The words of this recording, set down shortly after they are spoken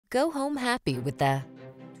Go home happy with the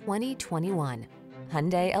 2021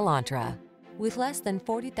 Hyundai Elantra. With less than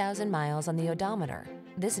 40,000 miles on the odometer,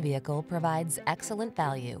 this vehicle provides excellent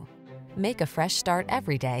value. Make a fresh start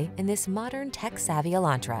every day in this modern tech-savvy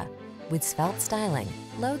Elantra. With svelte styling,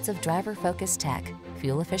 loads of driver-focused tech,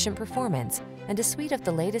 fuel-efficient performance, and a suite of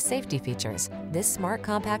the latest safety features, this smart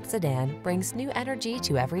compact sedan brings new energy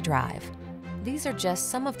to every drive. These are just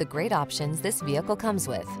some of the great options this vehicle comes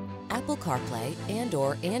with: Apple Carplay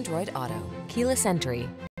and/or Android Auto, keyless entry,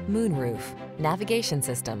 moonroof, navigation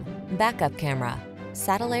system, backup camera,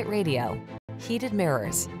 satellite radio, heated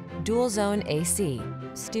mirrors, dual zone AC,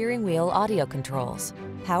 steering wheel audio controls,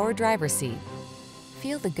 power driver's seat.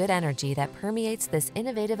 Feel the good energy that permeates this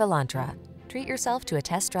innovative Elantra. Treat yourself to a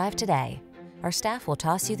test drive today. Our staff will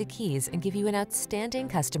toss you the keys and give you an outstanding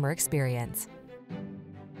customer experience.